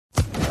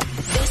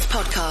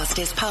podcast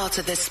is part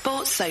of the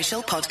Sports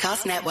Social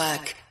Podcast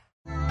Network.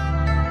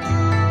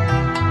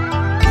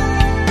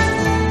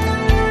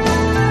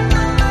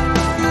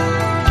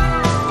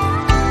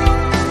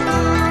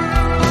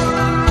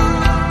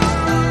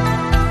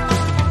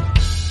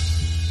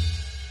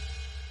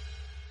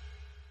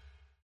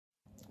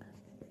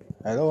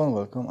 Hello and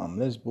welcome, I'm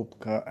Les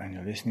Bubka and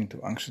you're listening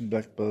to Anxious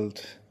Black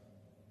Belt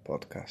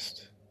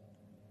podcast.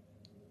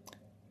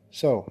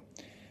 So,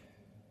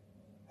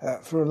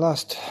 for the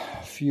last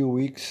few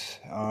weeks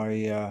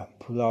I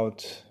pulled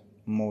out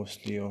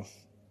mostly of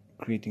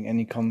creating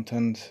any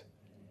content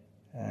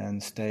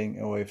and staying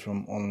away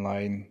from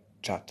online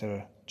chat,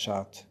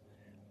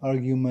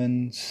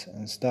 arguments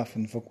and stuff,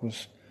 and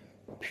focus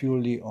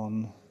purely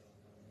on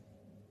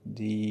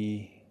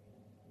the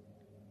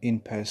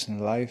in-person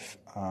life,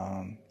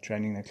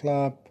 training the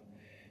club,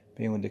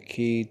 being with the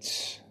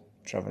kids,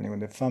 traveling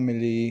with the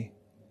family,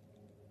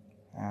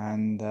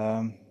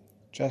 and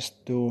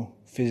just do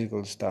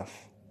physical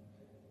stuff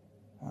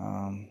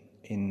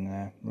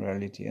in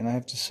reality. And I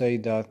have to say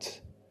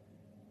that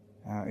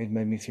it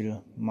made me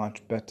feel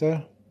much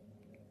better.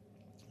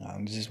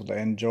 This is what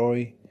I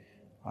enjoy.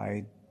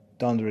 I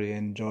don't really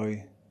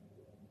enjoy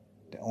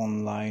the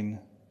online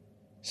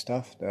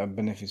stuff. There are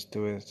benefits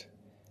to it.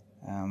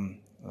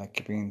 Like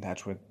keeping in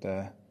touch with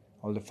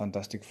all the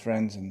fantastic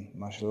friends and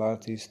martial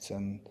artists,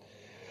 and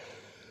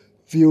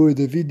viewing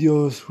the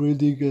videos,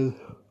 reading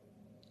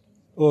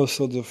all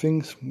sorts of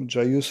things which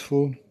are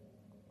useful.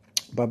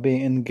 But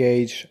being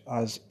engaged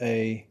as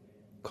a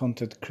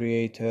content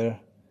creator,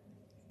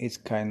 it's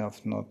kind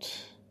of not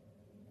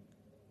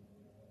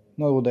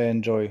what I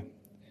enjoy.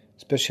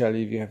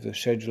 Especially if you have to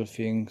schedule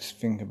things,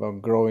 think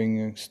about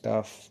growing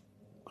stuff,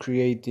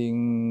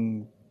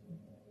 creating,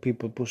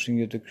 people pushing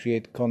you to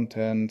create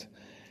content.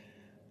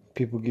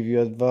 People give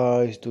you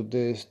advice, do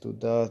this, do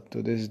that,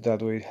 do this,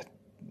 that way,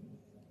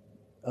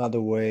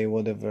 other way,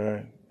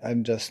 whatever.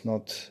 I'm just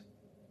not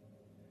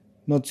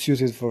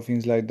suited for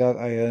things like that.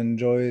 I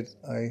enjoy it.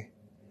 I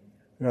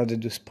rather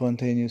do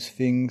spontaneous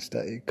things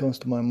that it comes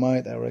to my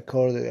mind. I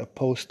record it, I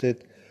post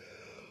it.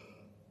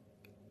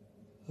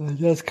 And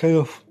that's kind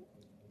of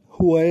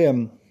who I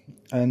am.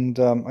 And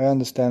I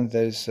understand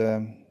there's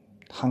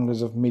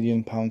hundreds of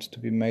million pounds to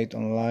be made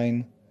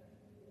online.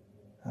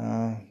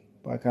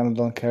 But I kind of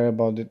don't care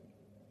about it.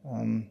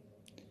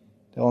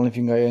 The only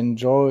thing I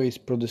enjoy is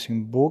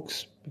producing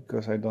books,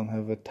 because I don't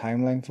have a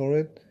timeline for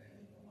it.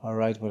 I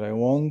write what I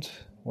want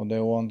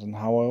and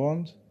how I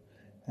want,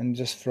 and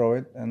just throw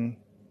it, and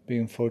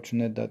being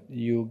fortunate that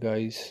you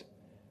guys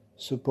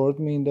support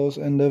me in those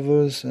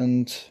endeavors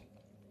and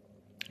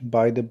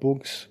buy the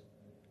books.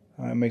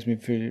 It makes me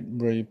feel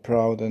really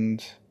proud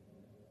and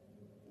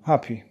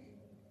happy.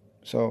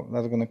 So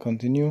that's going to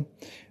continue.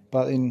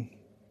 But in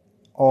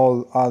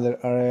all other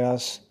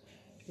areas,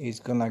 it's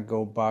gonna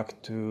go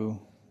back to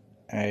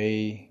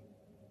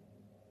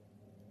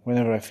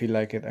whenever I feel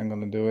like it, I'm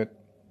gonna do it.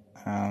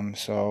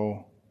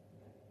 So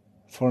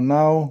for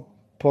now,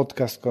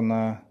 podcast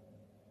gonna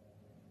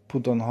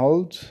put on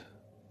hold.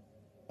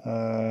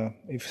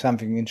 If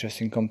something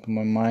interesting comes to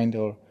my mind,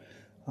 or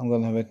I'm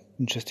gonna have an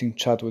interesting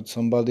chat with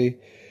somebody,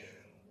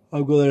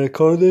 I'm gonna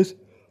record it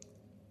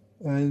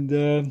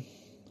and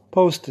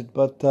post it.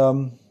 But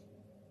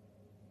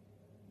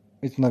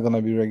it's not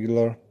gonna be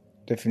regular.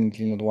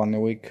 Definitely not one a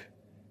week.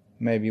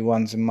 Maybe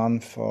once a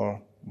month, or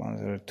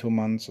once every 2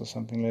 months, or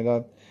something like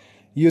that.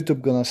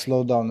 YouTube gonna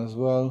slow down as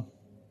well.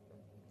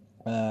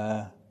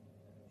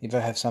 If I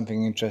have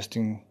something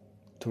interesting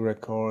to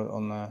record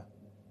on a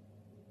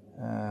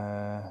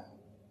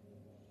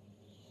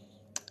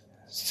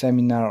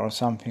seminar or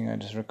something, I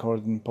just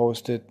record and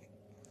post it.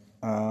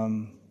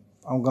 I'm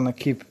gonna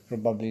keep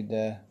probably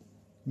the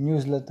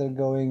newsletter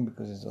going,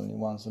 because it's only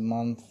once a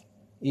month.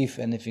 If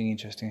anything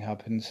interesting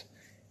happens,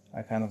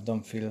 I kind of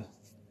don't feel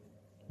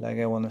like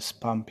I want to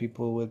spam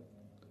people with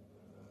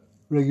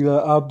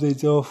regular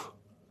updates of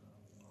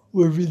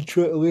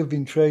we've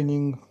been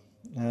training,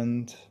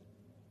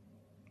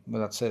 but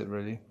that's it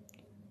really.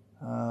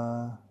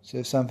 So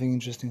if something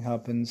interesting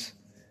happens,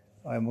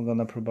 I'm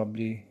gonna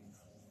probably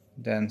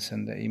then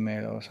send the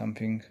email or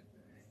something.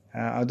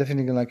 I'm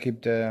definitely gonna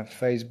keep the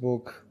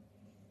Facebook,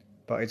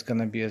 but it's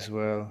gonna be as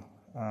well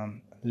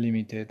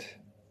limited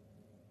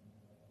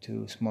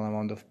to a small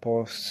amount of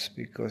posts,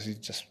 because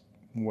it's just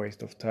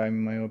waste of time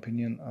in my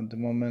opinion at the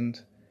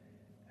moment,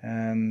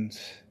 and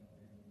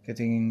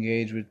getting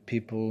engaged with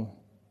people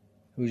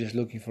who are just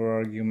looking for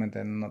argument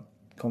and not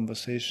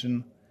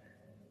conversation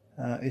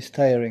is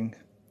tiring.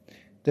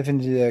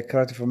 Definitely the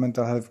Karate for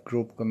Mental Health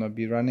group gonna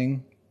be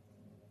running,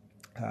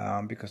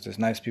 because there's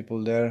nice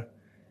people there,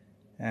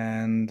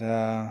 and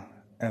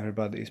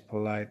everybody is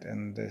polite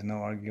and there's no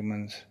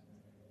arguments,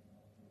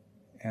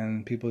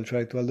 and people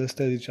try to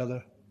understand each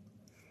other.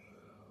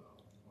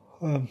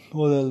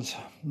 What else?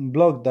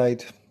 Blog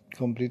died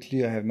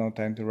completely. I have no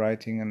time to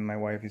writing, and my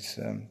wife is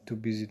too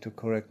busy to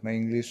correct my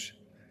English.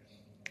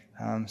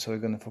 So we're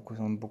gonna focus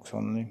on books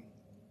only.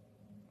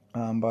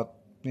 But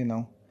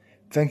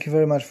thank you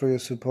very much for your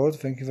support.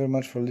 Thank you very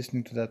much for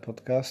listening to that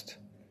podcast.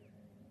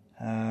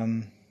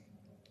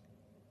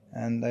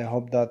 And I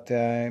hope that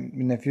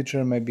in the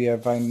future maybe I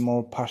find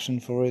more passion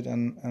for it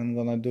and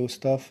gonna do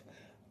stuff.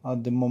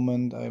 At the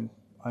moment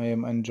I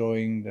am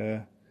enjoying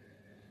the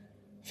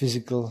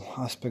physical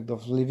aspect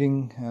of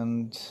living,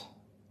 and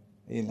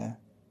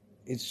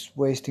it's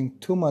wasting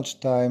too much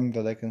time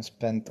that I can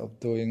spend of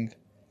doing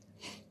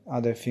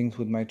other things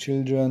with my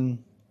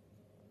children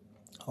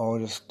or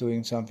just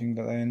doing something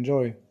that I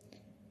enjoy.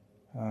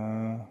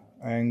 I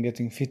am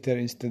getting fitter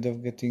instead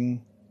of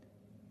getting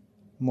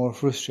more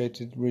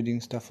frustrated reading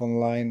stuff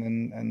online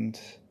and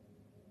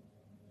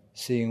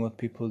seeing what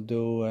people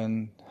do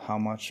and how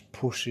much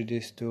push it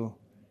is to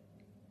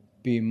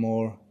be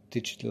more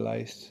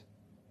digitalized.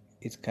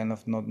 It's kind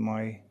of not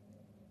not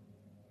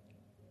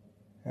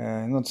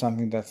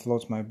something that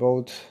floats my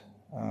boat.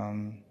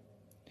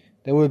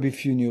 There will be a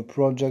few new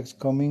projects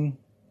coming.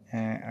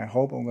 I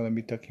hope I'm going to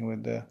be talking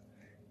with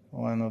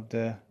one of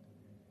the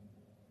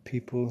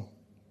people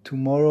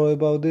tomorrow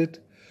about it.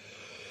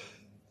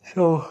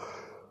 So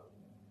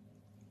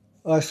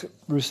I've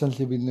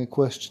recently been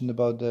questioned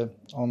about the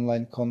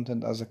online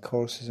content as a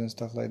courses and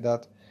stuff like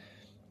that.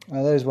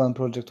 And there is one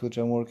project which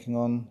I'm working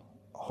on.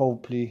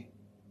 Hopefully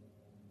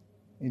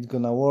it's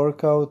gonna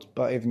work out,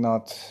 but if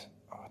not,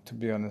 to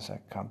be honest,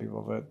 I can't be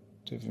bothered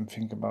to even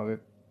think about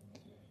it.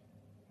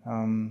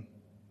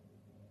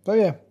 But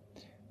yeah,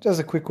 just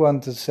a quick one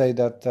to say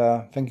that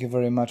thank you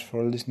very much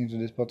for listening to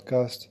this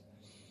podcast,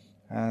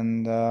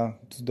 and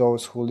to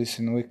those who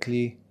listen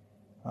weekly,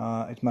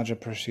 it's much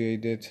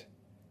appreciated.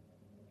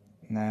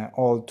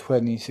 All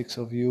 26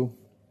 of you.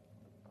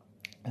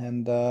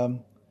 And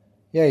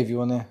if you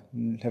want to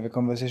have a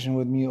conversation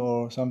with me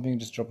or something,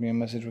 just drop me a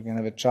message, we can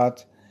have a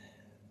chat.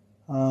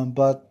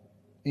 But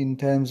in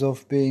terms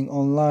of being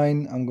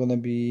online, I'm gonna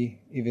be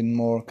even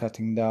more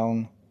cutting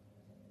down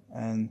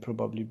and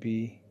probably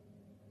be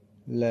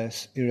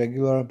less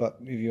irregular. But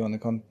if you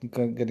want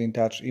to get in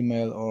touch,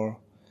 email or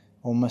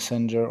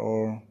Messenger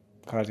or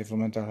Cardiff for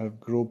Mental Health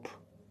group,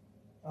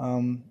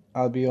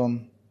 I'll be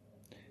on.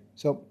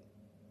 So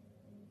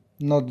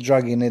not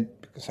dragging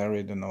it because I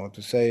really don't know what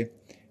to say.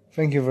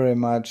 Thank you very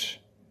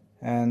much,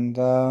 and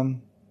to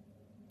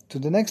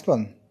the next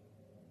one.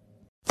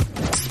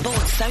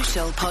 Sports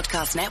Social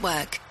Podcast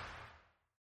Network.